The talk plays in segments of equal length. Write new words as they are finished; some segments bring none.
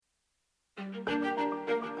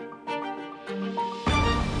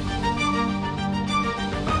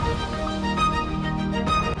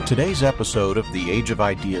Today's episode of the Age of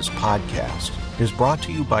Ideas podcast is brought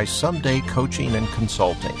to you by Someday Coaching and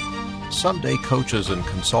Consulting. Someday coaches and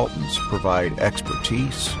consultants provide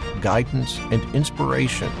expertise, guidance, and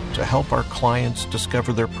inspiration to help our clients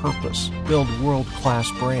discover their purpose, build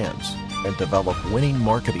world-class brands, and develop winning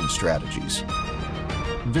marketing strategies.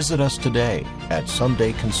 Visit us today at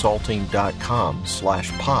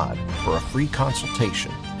somedayconsulting.com/pod for a free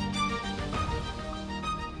consultation.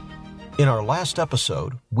 In our last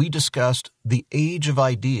episode, we discussed the Age of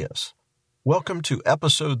Ideas. Welcome to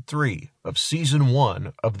Episode 3 of Season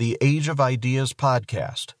 1 of the Age of Ideas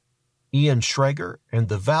podcast. Ian Schrager and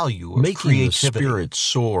the value of making creativity. The spirit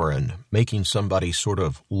soar and making somebody sort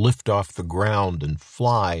of lift off the ground and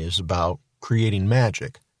fly is about creating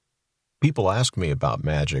magic. People ask me about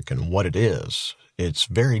magic and what it is. It's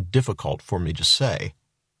very difficult for me to say.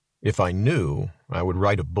 If I knew, I would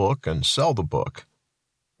write a book and sell the book.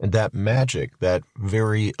 And that magic, that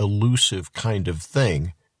very elusive kind of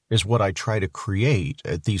thing, is what I try to create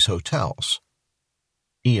at these hotels.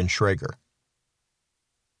 Ian Schrager.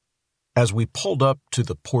 As we pulled up to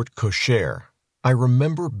the porte coche, I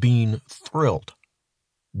remember being thrilled.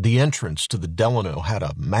 The entrance to the Delano had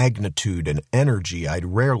a magnitude and energy I'd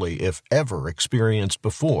rarely, if ever, experienced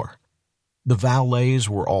before. The valets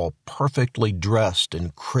were all perfectly dressed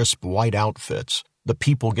in crisp white outfits. The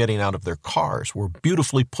people getting out of their cars were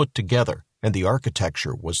beautifully put together, and the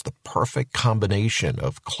architecture was the perfect combination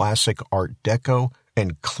of classic Art Deco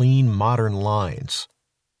and clean modern lines.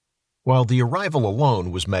 While the arrival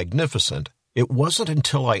alone was magnificent, it wasn't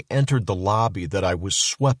until I entered the lobby that I was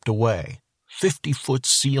swept away. 50-foot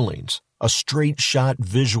ceilings, a straight-shot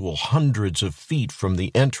visual hundreds of feet from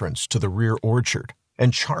the entrance to the rear orchard,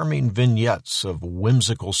 and charming vignettes of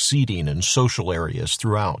whimsical seating and social areas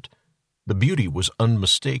throughout. The beauty was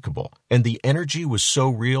unmistakable, and the energy was so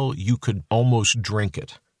real you could almost drink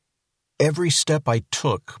it. Every step I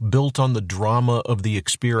took built on the drama of the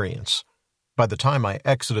experience. By the time I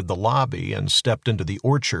exited the lobby and stepped into the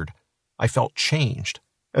orchard, I felt changed,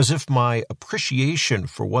 as if my appreciation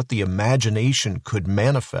for what the imagination could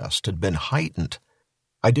manifest had been heightened.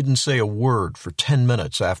 I didn't say a word for 10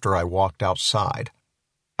 minutes after I walked outside.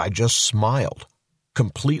 I just smiled,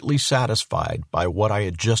 completely satisfied by what I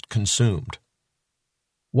had just consumed.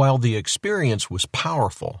 While the experience was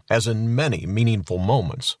powerful, as in many meaningful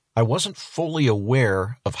moments, I wasn't fully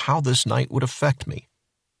aware of how this night would affect me.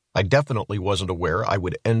 I definitely wasn't aware I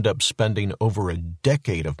would end up spending over a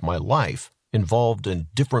decade of my life involved in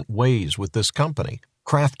different ways with this company,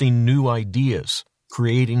 crafting new ideas,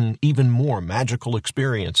 creating even more magical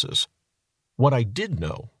experiences. What I did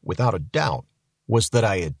know, without a doubt, was that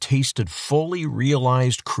I had tasted fully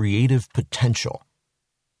realized creative potential.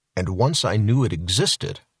 And once I knew it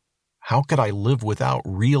existed, how could I live without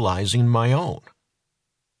realizing my own?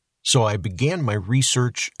 So I began my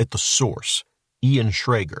research at the source, Ian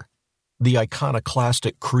Schrager, the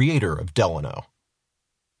iconoclastic creator of Delano.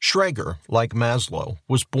 Schrager, like Maslow,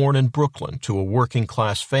 was born in Brooklyn to a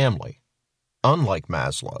working-class family. Unlike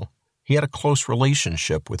Maslow, he had a close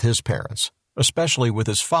relationship with his parents, especially with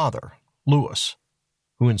his father, Louis,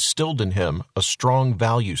 who instilled in him a strong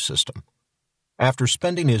value system. After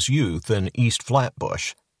spending his youth in East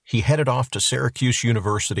Flatbush, he headed off to Syracuse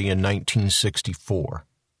University in 1964.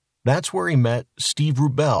 That's where he met Steve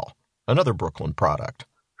Rubell, another Brooklyn product,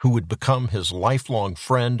 who would become his lifelong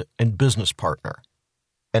friend and business partner.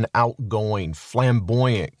 An outgoing,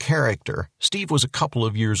 flamboyant character, Steve was a couple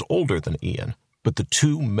of years older than Ian, but the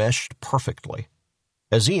two meshed perfectly.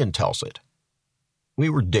 As Ian tells it, we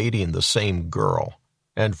were dating the same girl,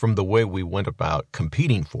 and from the way we went about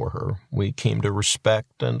competing for her, we came to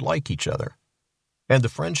respect and like each other. And the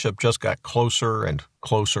friendship just got closer and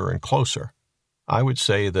closer and closer. I would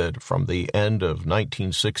say that from the end of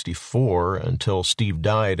 1964 until Steve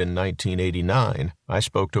died in 1989, I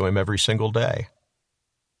spoke to him every single day.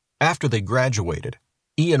 After they graduated,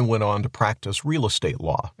 Ian went on to practice real estate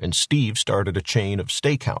law, and Steve started a chain of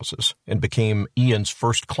steakhouses and became Ian's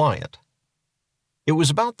first client. It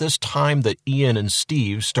was about this time that Ian and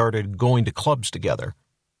Steve started going to clubs together,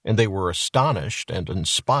 and they were astonished and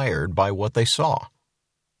inspired by what they saw.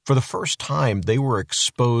 For the first time, they were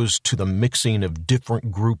exposed to the mixing of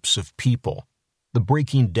different groups of people, the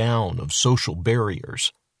breaking down of social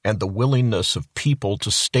barriers, and the willingness of people to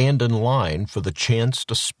stand in line for the chance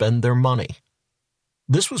to spend their money.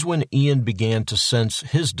 This was when Ian began to sense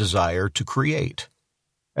his desire to create.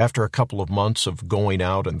 After a couple of months of going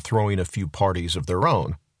out and throwing a few parties of their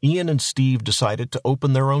own, Ian and Steve decided to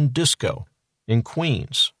open their own disco in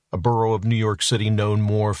Queens, a borough of New York City known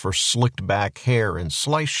more for slicked-back hair and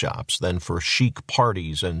slice shops than for chic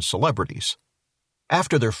parties and celebrities.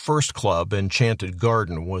 After their first club, Enchanted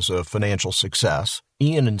Garden, was a financial success,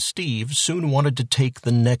 Ian and Steve soon wanted to take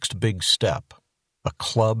the next big step, a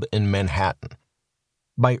club in Manhattan.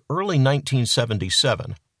 By early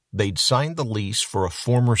 1977, they'd signed the lease for a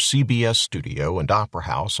former CBS studio and opera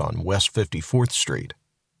house on West 54th Street.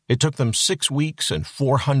 It took them 6 weeks and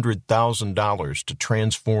 $400,000 to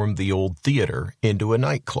transform the old theater into a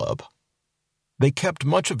nightclub. They kept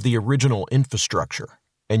much of the original infrastructure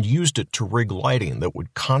and used it to rig lighting that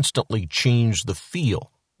would constantly change the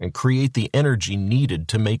feel and create the energy needed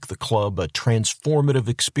to make the club a transformative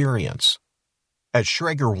experience. As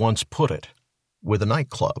Schrager once put it, with a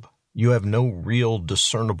nightclub, you have no real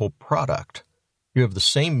discernible product. You have the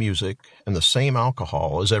same music and the same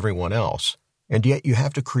alcohol as everyone else, and yet you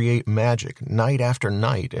have to create magic night after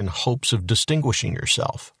night in hopes of distinguishing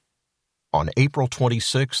yourself. On April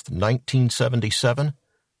 26, 1977,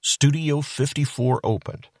 Studio 54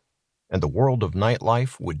 opened, and the world of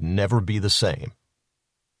nightlife would never be the same.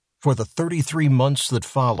 For the 33 months that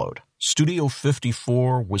followed, Studio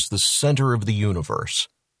 54 was the center of the universe.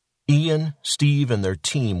 Ian, Steve, and their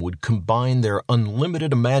team would combine their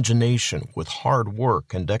unlimited imagination with hard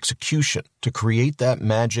work and execution to create that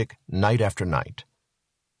magic night after night.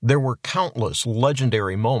 There were countless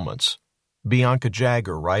legendary moments. Bianca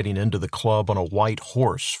Jagger riding into the club on a white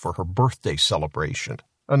horse for her birthday celebration.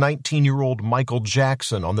 A 19-year-old Michael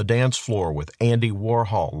Jackson on the dance floor with Andy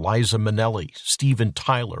Warhol, Liza Minnelli, Steven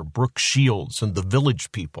Tyler, Brooke Shields, and the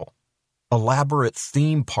Village People. Elaborate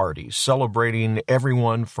theme parties celebrating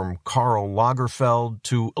everyone from Karl Lagerfeld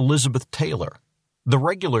to Elizabeth Taylor. The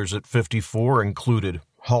regulars at 54 included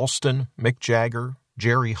Halston, Mick Jagger,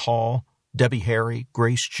 Jerry Hall, Debbie Harry,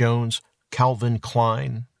 Grace Jones, Calvin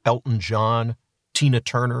Klein, Elton John, Tina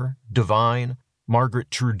Turner, Divine, Margaret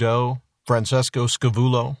Trudeau, Francesco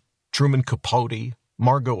Scavullo, Truman Capote,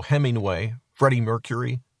 Margot Hemingway, Freddie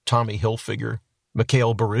Mercury, Tommy Hilfiger,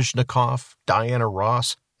 Mikhail Baryshnikov, Diana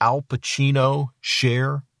Ross, Al Pacino,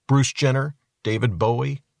 Cher, Bruce Jenner, David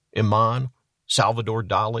Bowie, Iman, Salvador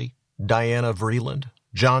Dali, Diana Vreeland,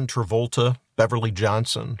 John Travolta, Beverly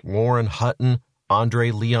Johnson, Lauren Hutton,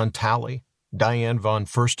 Andre Leon Talley, Diane von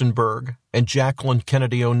Furstenberg, and Jacqueline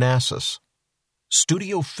Kennedy Onassis.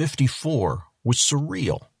 Studio 54 was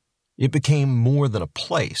surreal. It became more than a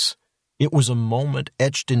place. It was a moment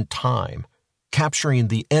etched in time, capturing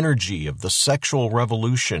the energy of the sexual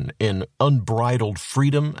revolution in unbridled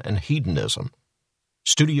freedom and hedonism.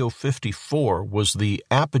 Studio 54 was the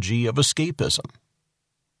apogee of escapism.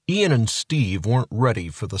 Ian and Steve weren't ready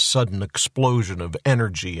for the sudden explosion of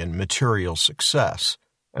energy and material success,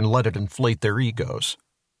 and let it inflate their egos.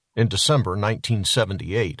 In December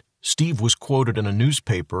 1978, Steve was quoted in a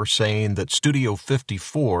newspaper saying that Studio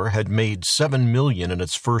 54 had made $7 million in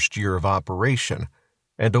its first year of operation,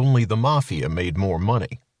 and only the Mafia made more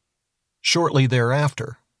money. Shortly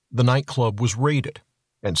thereafter, the nightclub was raided,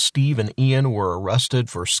 and Steve and Ian were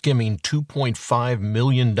arrested for skimming $2.5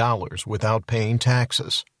 million without paying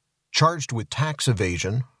taxes. Charged with tax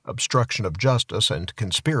evasion, obstruction of justice, and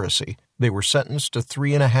conspiracy, they were sentenced to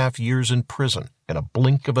 3.5 years in prison in a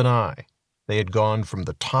blink of an eye. They had gone from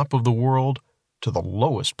the top of the world to the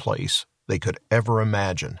lowest place they could ever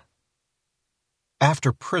imagine.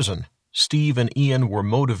 After prison, Steve and Ian were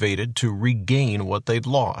motivated to regain what they'd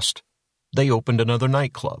lost. They opened another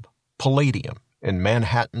nightclub, Palladium, in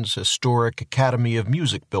Manhattan's historic Academy of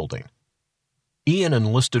Music building. Ian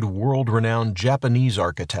enlisted world-renowned Japanese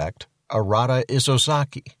architect Arata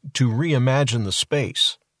Isozaki to reimagine the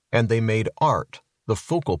space, and they made art the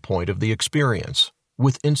focal point of the experience,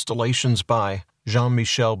 with installations by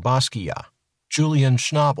Jean-Michel Basquiat, Julian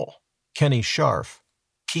Schnabel, Kenny Scharf,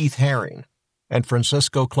 Keith Haring, and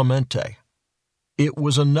Francisco Clemente. It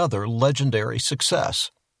was another legendary success.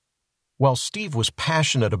 While Steve was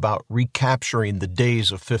passionate about recapturing the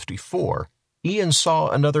days of 54, Ian saw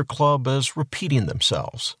another club as repeating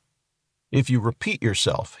themselves. If you repeat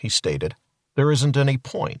yourself, he stated, there isn't any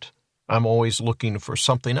point. I'm always looking for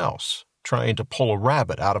something else, trying to pull a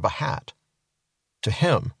rabbit out of a hat. To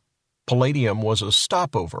him, Palladium was a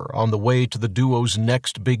stopover on the way to the duo's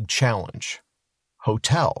next big challenge,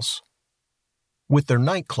 hotels. With their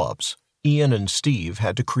nightclubs, Ian and Steve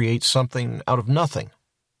had to create something out of nothing.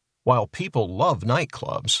 While people love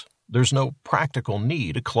nightclubs, there's no practical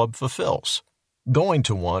need a club fulfills. Going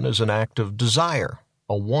to one is an act of desire,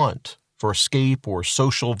 a want for escape or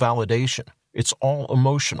social validation. It's all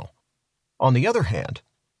emotional. On the other hand,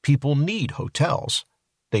 people need hotels.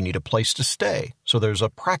 They need a place to stay, so there's a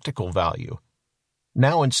practical value.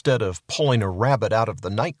 Now, instead of pulling a rabbit out of the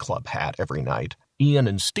nightclub hat every night, Ian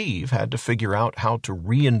and Steve had to figure out how to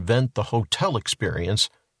reinvent the hotel experience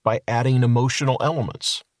by adding emotional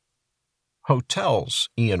elements. Hotels,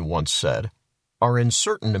 Ian once said, are in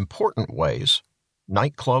certain important ways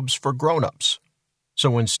nightclubs for grown-ups. So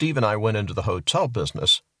when Steve and I went into the hotel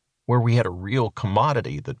business, where we had a real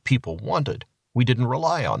commodity that people wanted, we didn't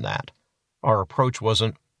rely on that. Our approach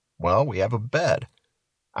wasn't, well, we have a bed.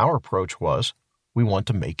 Our approach was, we want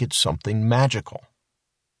to make it something magical.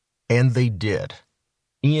 And they did.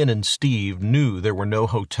 Ian and Steve knew there were no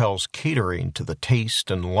hotels catering to the taste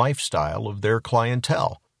and lifestyle of their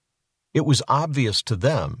clientele. It was obvious to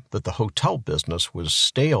them that the hotel business was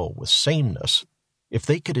stale with sameness. If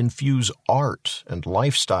they could infuse art and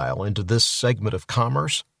lifestyle into this segment of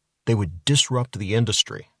commerce, they would disrupt the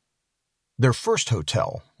industry. Their first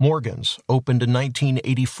hotel, Morgan's, opened in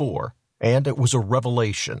 1984, and it was a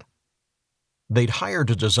revelation. They'd hired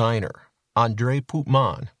a designer, André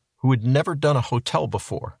Poutman, who had never done a hotel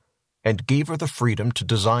before, and gave her the freedom to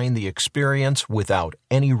design the experience without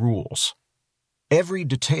any rules. Every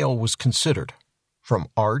detail was considered, from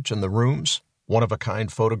art in the rooms,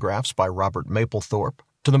 one-of-a-kind photographs by Robert Mapplethorpe,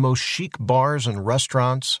 to the most chic bars and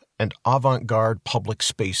restaurants and avant-garde public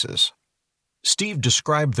spaces. Steve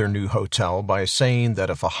described their new hotel by saying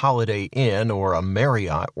that if a Holiday Inn or a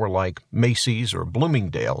Marriott were like Macy's or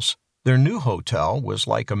Bloomingdale's, their new hotel was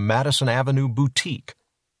like a Madison Avenue boutique.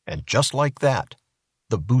 And just like that,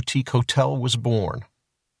 the boutique hotel was born.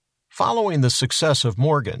 Following the success of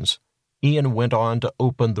Morgan's, Ian went on to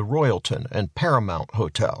open the Royalton and Paramount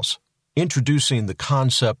hotels, introducing the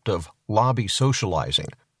concept of lobby socializing,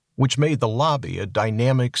 which made the lobby a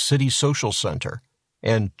dynamic city social center,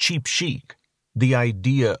 and cheap chic, the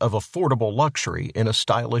idea of affordable luxury in a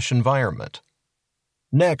stylish environment.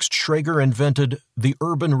 Next, Schrager invented the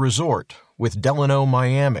urban resort with Delano,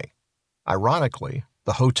 Miami. Ironically,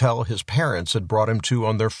 the hotel his parents had brought him to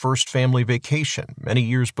on their first family vacation many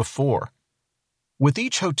years before. With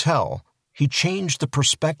each hotel, he changed the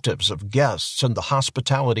perspectives of guests and the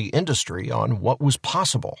hospitality industry on what was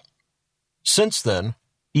possible. Since then,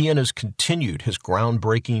 Ian has continued his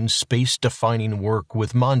groundbreaking, space-defining work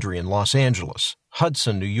with Mondrian, Los Angeles,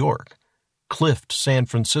 Hudson, New York, Clift, San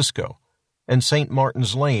Francisco, and St.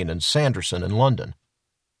 Martin's Lane and Sanderson in London.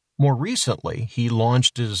 More recently, he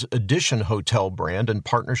launched his Edition hotel brand in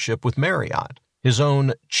partnership with Marriott, his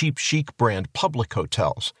own cheap chic brand Public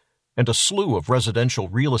Hotels, and a slew of residential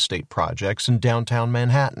real estate projects in downtown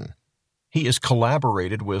Manhattan. He has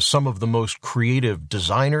collaborated with some of the most creative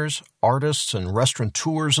designers, artists, and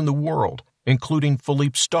restaurateurs in the world, including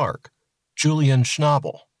Philippe Starck, Julian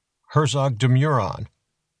Schnabel, Herzog de Meuron,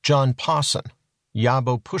 John Pawson,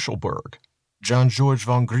 Jabo Puschelberg, Jean-Georges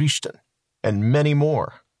von Grichten, and many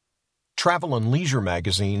more. Travel and Leisure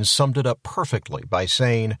magazine summed it up perfectly by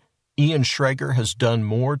saying, Ian Schrager has done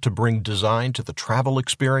more to bring design to the travel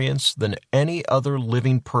experience than any other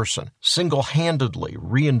living person, single-handedly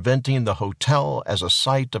reinventing the hotel as a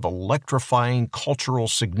site of electrifying cultural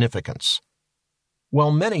significance.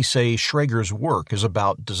 While many say Schrager's work is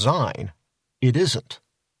about design, it isn't.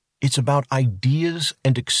 It's about ideas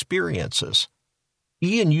and experiences.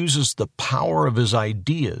 Ian uses the power of his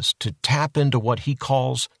ideas to tap into what he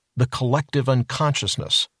calls the collective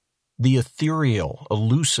unconsciousness, the ethereal,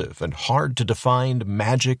 elusive, and hard-to-define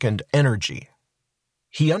magic and energy.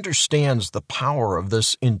 He understands the power of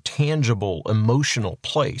this intangible, emotional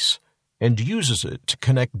place and uses it to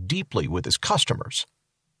connect deeply with his customers.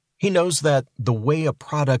 He knows that the way a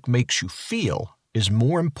product makes you feel is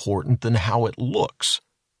more important than how it looks.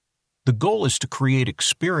 The goal is to create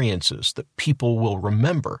experiences that people will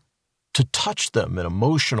remember, to touch them in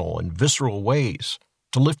emotional and visceral ways,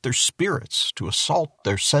 to lift their spirits, to assault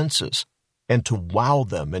their senses, and to wow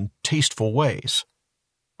them in tasteful ways.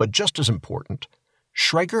 But just as important,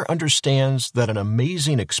 Schrager understands that an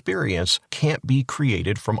amazing experience can't be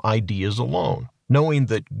created from ideas alone, knowing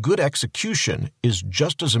that good execution is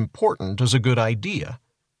just as important as a good idea,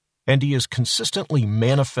 and he has consistently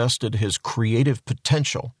manifested his creative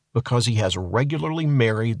potential because he has regularly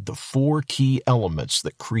married the 4 key elements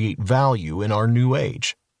that create value in our new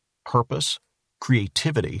age: purpose,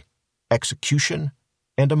 creativity, execution,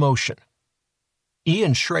 and emotion.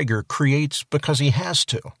 Ian Schrager creates because he has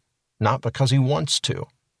to, not because he wants to.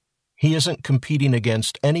 He isn't competing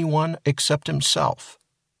against anyone except himself.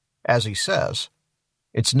 As he says,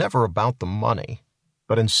 it's never about the money,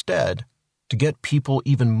 but instead to get people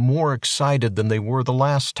even more excited than they were the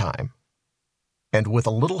last time. And with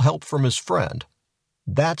a little help from his friend,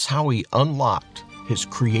 that's how he unlocked his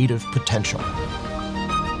creative potential.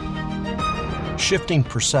 Shifting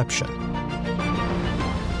perception.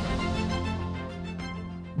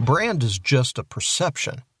 Brand is just a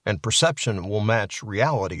perception, and perception will match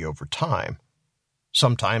reality over time.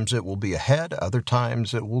 Sometimes it will be ahead, other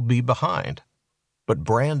times it will be behind. But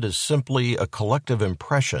brand is simply a collective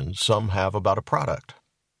impression some have about a product.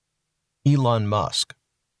 Elon Musk.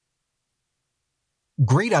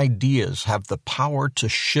 Great ideas have the power to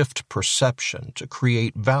shift perception to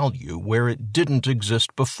create value where it didn't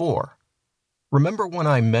exist before. Remember when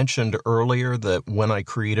I mentioned earlier that when I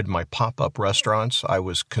created my pop-up restaurants, I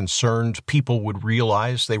was concerned people would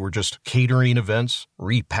realize they were just catering events,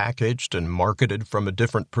 repackaged and marketed from a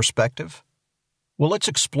different perspective? Well, let's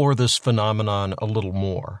explore this phenomenon a little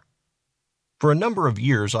more. For a number of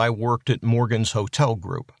years, I worked at Morgan's Hotel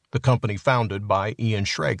Group, the company founded by Ian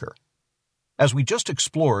Schrager. As we just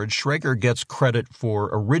explored, Schrager gets credit for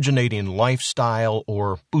originating lifestyle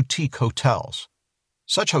or boutique hotels.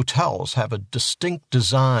 Such hotels have a distinct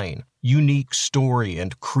design, unique story,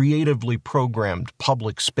 and creatively programmed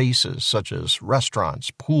public spaces such as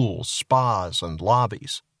restaurants, pools, spas, and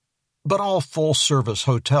lobbies. But all full-service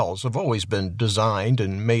hotels have always been designed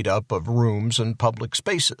and made up of rooms and public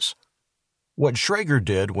spaces. What Schrager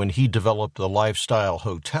did when he developed the lifestyle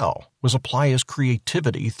hotel was apply his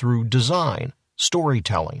creativity through design,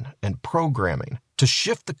 storytelling, and programming to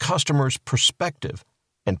shift the customer's perspective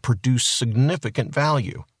and produce significant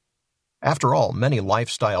value. After all, many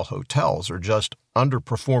lifestyle hotels are just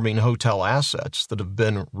underperforming hotel assets that have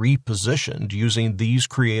been repositioned using these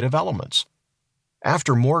creative elements.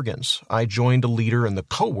 After Morgan's, I joined a leader in the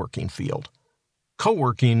co-working field.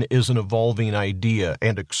 Co-working is an evolving idea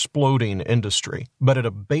and exploding industry, but at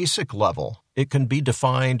a basic level, it can be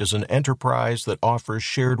defined as an enterprise that offers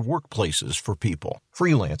shared workplaces for people,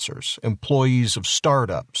 freelancers, employees of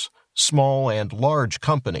startups, small and large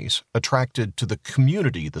companies attracted to the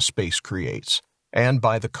community the space creates, and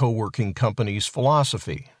by the co-working company's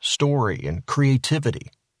philosophy, story, and creativity.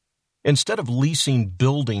 Instead of leasing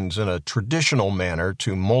buildings in a traditional manner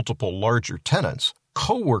to multiple larger tenants,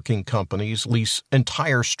 co-working companies lease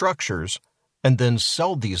entire structures and then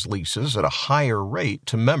sell these leases at a higher rate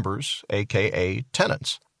to members, aka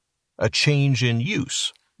tenants. A change in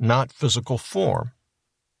use, not physical form.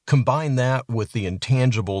 Combine that with the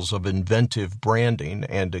intangibles of inventive branding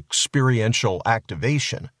and experiential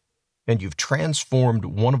activation, and you've transformed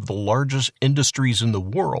one of the largest industries in the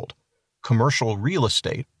world, commercial real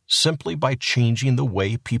estate, simply by changing the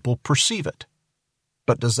way people perceive it.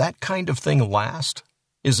 But does that kind of thing last?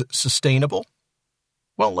 Is it sustainable?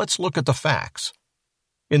 Well, let's look at the facts.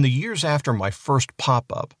 In the years after my first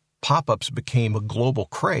pop-up, pop-ups became a global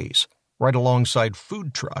craze, right alongside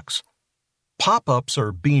food trucks. Pop-ups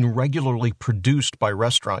are being regularly produced by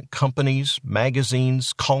restaurant companies,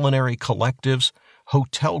 magazines, culinary collectives,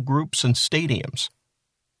 hotel groups, and stadiums.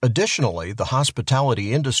 Additionally, the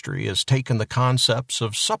hospitality industry has taken the concepts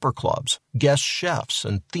of supper clubs, guest chefs,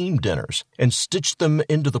 and theme dinners and stitched them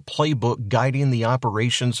into the playbook guiding the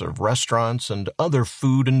operations of restaurants and other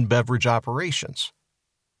food and beverage operations.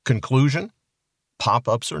 Conclusion?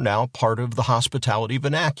 Pop-ups are now part of the hospitality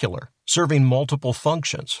vernacular, serving multiple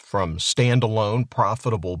functions, from standalone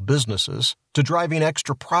profitable businesses to driving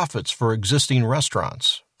extra profits for existing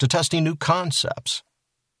restaurants to testing new concepts.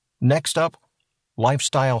 Next up,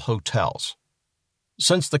 lifestyle hotels.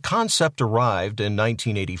 Since the concept arrived in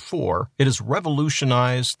 1984, it has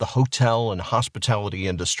revolutionized the hotel and hospitality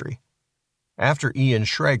industry. After Ian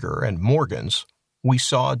Schrager and Morgan's, we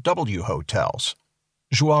saw W Hotels,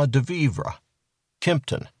 Joie de Vivre,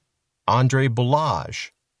 Kimpton, André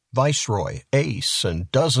Boulage, Viceroy, Ace,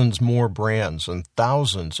 and dozens more brands and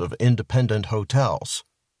thousands of independent hotels.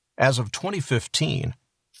 As of 2015,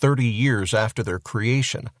 30 years after their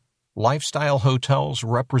creation, lifestyle hotels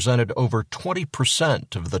represented over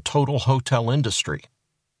 20% of the total hotel industry.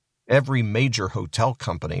 Every major hotel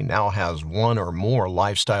company now has one or more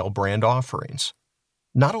lifestyle brand offerings.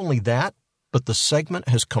 Not only that, but the segment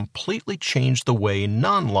has completely changed the way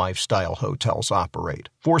non-lifestyle hotels operate,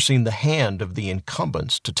 forcing the hand of the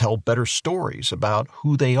incumbents to tell better stories about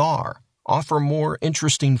who they are, offer more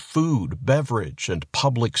interesting food, beverage, and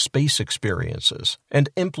public space experiences, and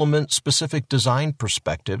implement specific design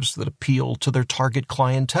perspectives that appeal to their target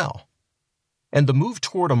clientele. And the move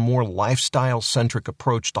toward a more lifestyle-centric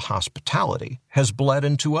approach to hospitality has bled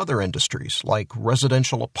into other industries like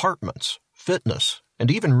residential apartments, fitness,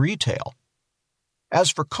 and even retail. As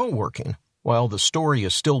for co-working, while the story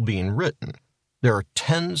is still being written, there are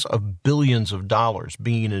tens of billions of dollars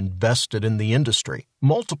being invested in the industry,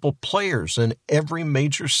 multiple players in every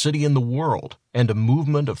major city in the world, and a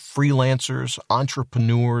movement of freelancers,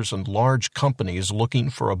 entrepreneurs, and large companies looking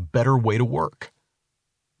for a better way to work.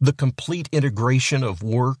 The complete integration of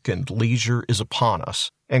work and leisure is upon us,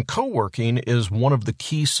 and co-working is one of the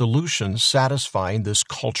key solutions satisfying this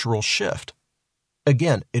cultural shift.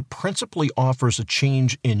 Again, it principally offers a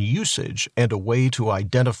change in usage and a way to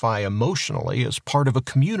identify emotionally as part of a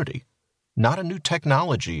community, not a new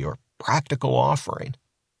technology or practical offering.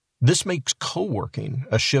 This makes co-working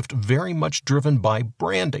a shift very much driven by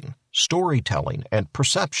branding, storytelling, and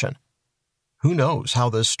perception. Who knows how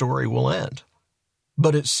this story will end?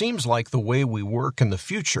 But it seems like the way we work in the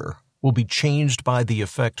future will be changed by the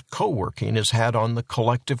effect co-working has had on the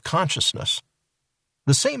collective consciousness.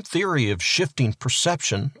 The same theory of shifting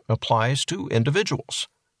perception applies to individuals.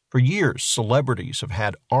 For years, celebrities have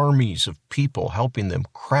had armies of people helping them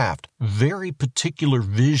craft very particular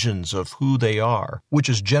visions of who they are, which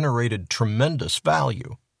has generated tremendous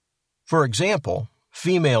value. For example,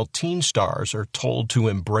 female teen stars are told to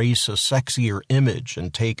embrace a sexier image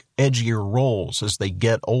and take edgier roles as they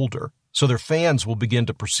get older, so their fans will begin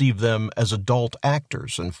to perceive them as adult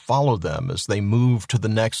actors and follow them as they move to the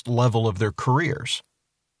next level of their careers.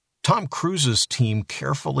 Tom Cruise's team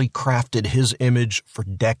carefully crafted his image for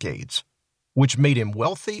decades, which made him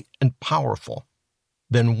wealthy and powerful.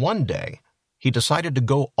 Then one day, he decided to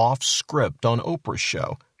go off script on Oprah's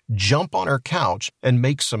show, jump on her couch, and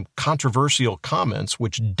make some controversial comments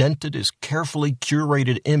which dented his carefully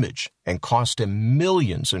curated image and cost him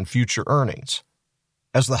millions in future earnings.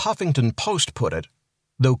 As the Huffington Post put it,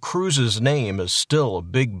 though Cruise's name is still a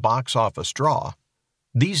big box office draw,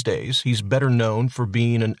 these days, he's better known for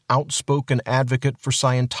being an outspoken advocate for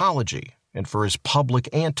Scientology and for his public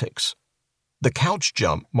antics. The couch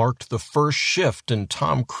jump marked the first shift in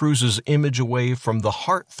Tom Cruise's image away from the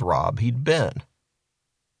heartthrob he'd been.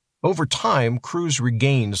 Over time, Cruise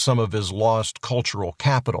regained some of his lost cultural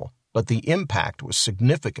capital, but the impact was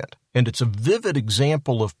significant, and it's a vivid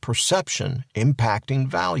example of perception impacting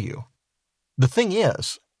value. The thing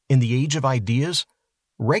is, in the age of ideas,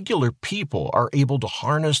 regular people are able to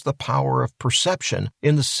harness the power of perception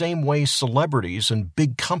in the same way celebrities and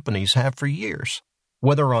big companies have for years.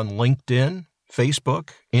 Whether on LinkedIn,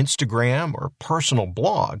 Facebook, Instagram, or personal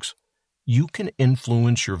blogs, you can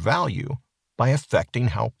influence your value by affecting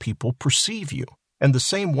how people perceive you. And the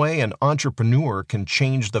same way an entrepreneur can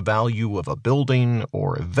change the value of a building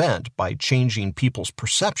or event by changing people's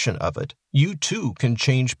perception of it, you too can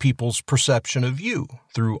change people's perception of you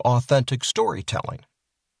through authentic storytelling.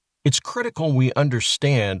 It's critical we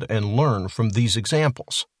understand and learn from these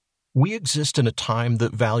examples. We exist in a time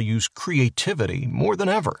that values creativity more than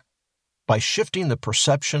ever. By shifting the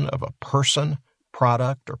perception of a person,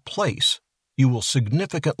 product, or place, you will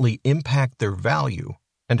significantly impact their value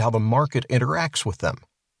and how the market interacts with them.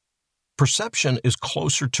 Perception is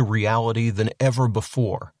closer to reality than ever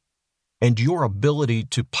before, and your ability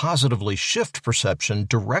to positively shift perception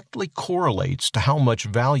directly correlates to how much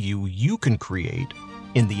value you can create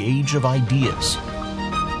in the age of ideas.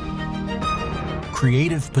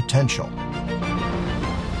 Creative potential.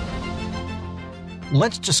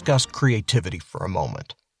 Let's discuss creativity for a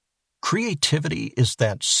moment. Creativity is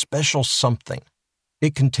that special something.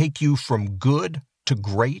 It can take you from good to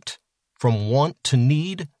great, from want to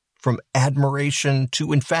need, from admiration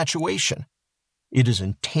to infatuation. It is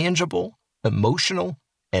intangible, emotional,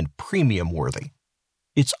 and premium worthy.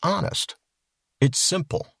 It's honest. It's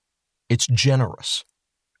simple. It's generous.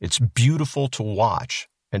 It's beautiful to watch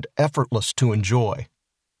and effortless to enjoy.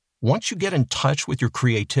 Once you get in touch with your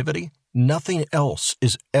creativity, nothing else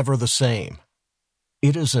is ever the same.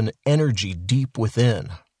 It is an energy deep within,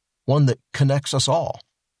 one that connects us all.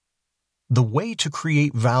 The way to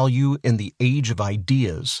create value in the age of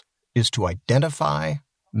ideas is to identify,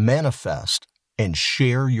 manifest, and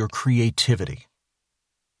share your creativity.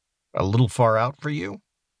 A little far out for you?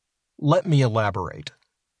 Let me elaborate.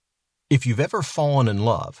 If you've ever fallen in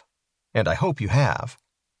love, and I hope you have,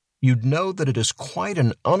 you'd know that it is quite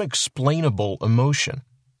an unexplainable emotion.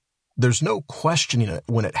 There's no questioning it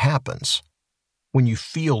when it happens. When you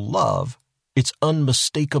feel love, it's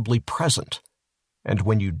unmistakably present, and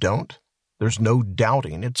when you don't, there's no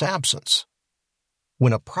doubting its absence.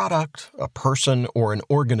 When a product, a person, or an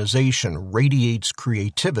organization radiates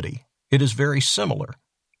creativity, it is very similar.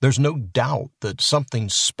 There's no doubt that something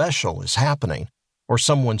special is happening, or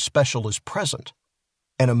someone special is present.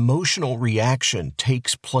 An emotional reaction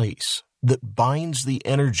takes place that binds the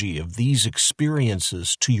energy of these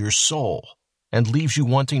experiences to your soul and leaves you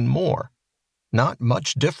wanting more. Not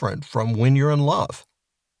much different from when you're in love.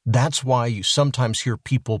 That's why you sometimes hear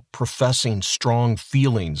people professing strong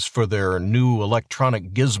feelings for their new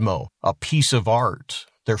electronic gizmo, a piece of art,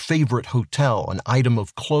 their favorite hotel, an item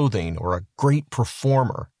of clothing, or a great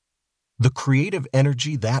performer. The creative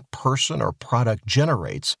energy that person or product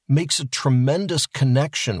generates makes a tremendous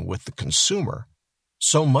connection with the consumer,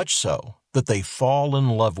 so much so that they fall in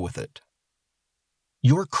love with it.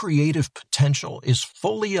 Your creative potential is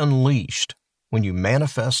fully unleashed when you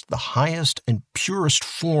manifest the highest and purest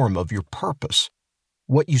form of your purpose,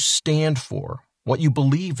 what you stand for, what you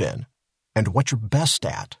believe in, and what you're best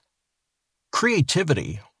at.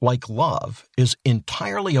 Creativity, like love, is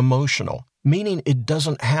entirely emotional, meaning it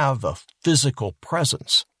doesn't have a physical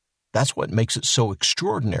presence. That's what makes it so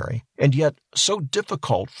extraordinary, and yet so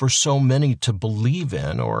difficult for so many to believe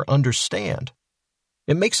in or understand.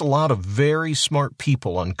 It makes a lot of very smart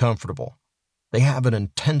people uncomfortable. They have an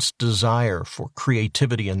intense desire for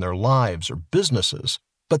creativity in their lives or businesses,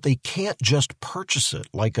 but they can't just purchase it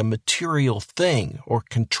like a material thing or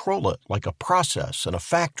control it like a process in a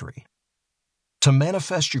factory. To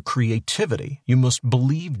manifest your creativity, you must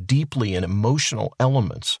believe deeply in emotional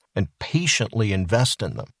elements and patiently invest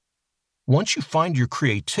in them. Once you find your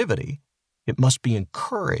creativity, it must be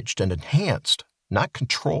encouraged and enhanced, not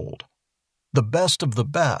controlled. The best of the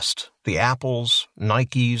best, the Apples,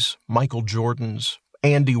 Nikes, Michael Jordans,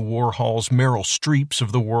 Andy Warhols, Meryl Streeps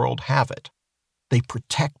of the world have it. They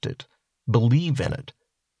protect it, believe in it,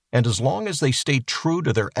 and as long as they stay true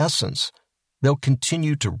to their essence, they'll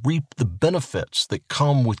continue to reap the benefits that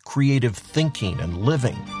come with creative thinking and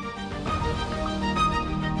living.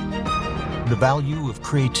 The value of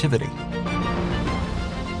creativity.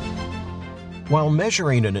 While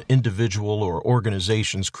measuring an individual or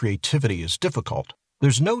organization's creativity is difficult,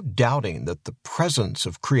 there's no doubting that the presence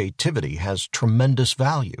of creativity has tremendous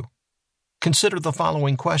value. Consider the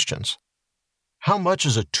following questions. How much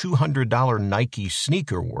is a $200 Nike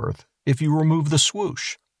sneaker worth if you remove the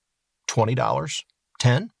swoosh? $20?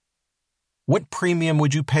 $10? What premium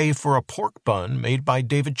would you pay for a pork bun made by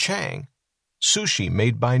David Chang? Sushi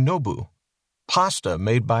made by Nobu? Pasta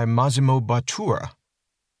made by Massimo Bottura?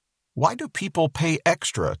 Why do people pay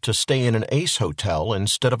extra to stay in an Ace hotel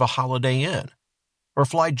instead of a Holiday Inn? Or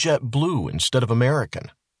fly JetBlue instead of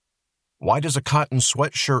American? Why does a cotton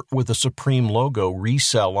sweatshirt with a Supreme logo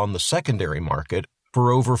resell on the secondary market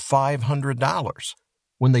for over $500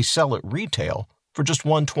 when they sell at retail for just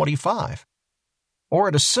 $125? Or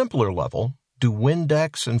at a simpler level, do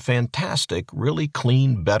Windex and Fantastic really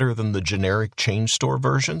clean better than the generic chain store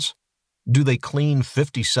versions? Do they clean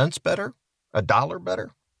 50 cents better? $1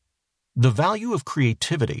 better? The value of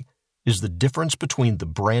creativity is the difference between the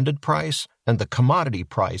branded price and the commodity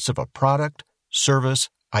price of a product, service,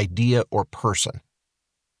 idea, or person.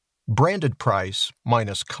 Branded price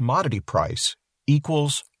minus commodity price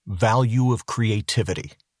equals value of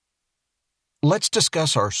creativity. Let's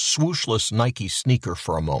discuss our swooshless Nike sneaker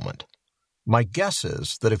for a moment. My guess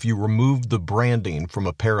is that if you removed the branding from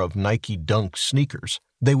a pair of Nike Dunk sneakers,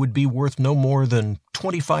 they would be worth no more than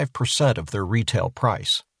 25% of their retail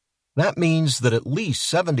price. That means that at least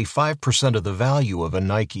 75% of the value of a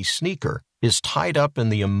Nike sneaker is tied up in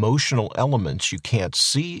the emotional elements you can't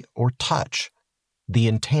see or touch, the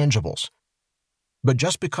intangibles. But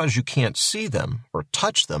just because you can't see them or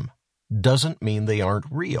touch them doesn't mean they aren't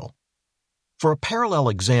real. For a parallel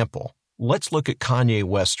example, let's look at Kanye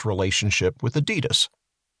West's relationship with Adidas.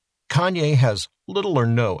 Kanye has little or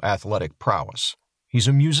no athletic prowess. He's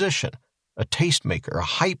a musician, a tastemaker, a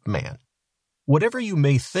hype man. Whatever you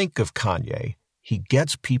may think of Kanye, he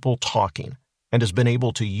gets people talking and has been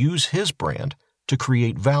able to use his brand to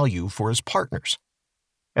create value for his partners.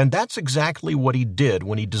 And that's exactly what he did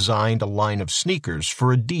when he designed a line of sneakers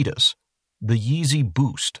for Adidas, the Yeezy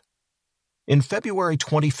Boost. In February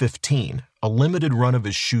 2015, a limited run of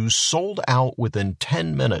his shoes sold out within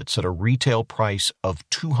 10 minutes at a retail price of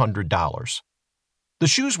 $200. The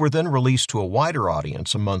shoes were then released to a wider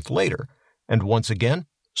audience a month later, and once again,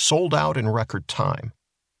 sold out in record time.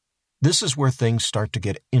 This is where things start to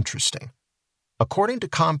get interesting. According to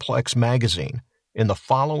Complex magazine, in the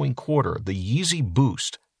following quarter, the Yeezy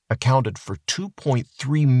Boost accounted for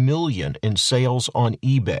 $2.3 million in sales on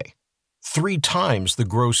eBay, 3 times the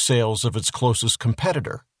gross sales of its closest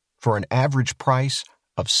competitor, for an average price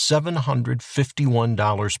of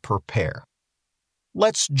 $751 per pair.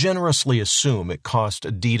 Let's generously assume it cost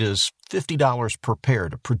Adidas $50 per pair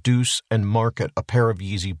to produce and market a pair of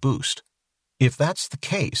Yeezy Boost. If that's the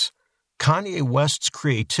case, Kanye West's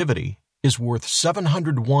creativity is worth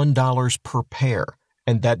 $701 per pair,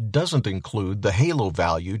 and that doesn't include the halo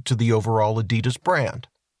value to the overall Adidas brand.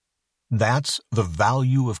 That's the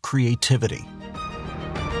value of creativity.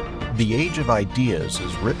 The Age of Ideas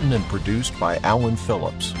is written and produced by Alan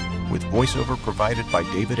Phillips, with voiceover provided by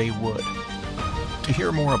David A. Wood. To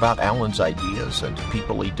hear more about Alan's ideas and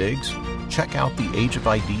people he digs, check out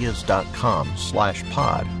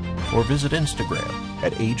theageofideas.com/pod or visit Instagram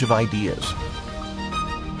at Age of Ideas.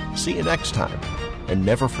 See you next time, and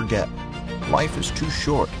never forget, life is too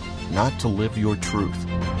short not to live your truth.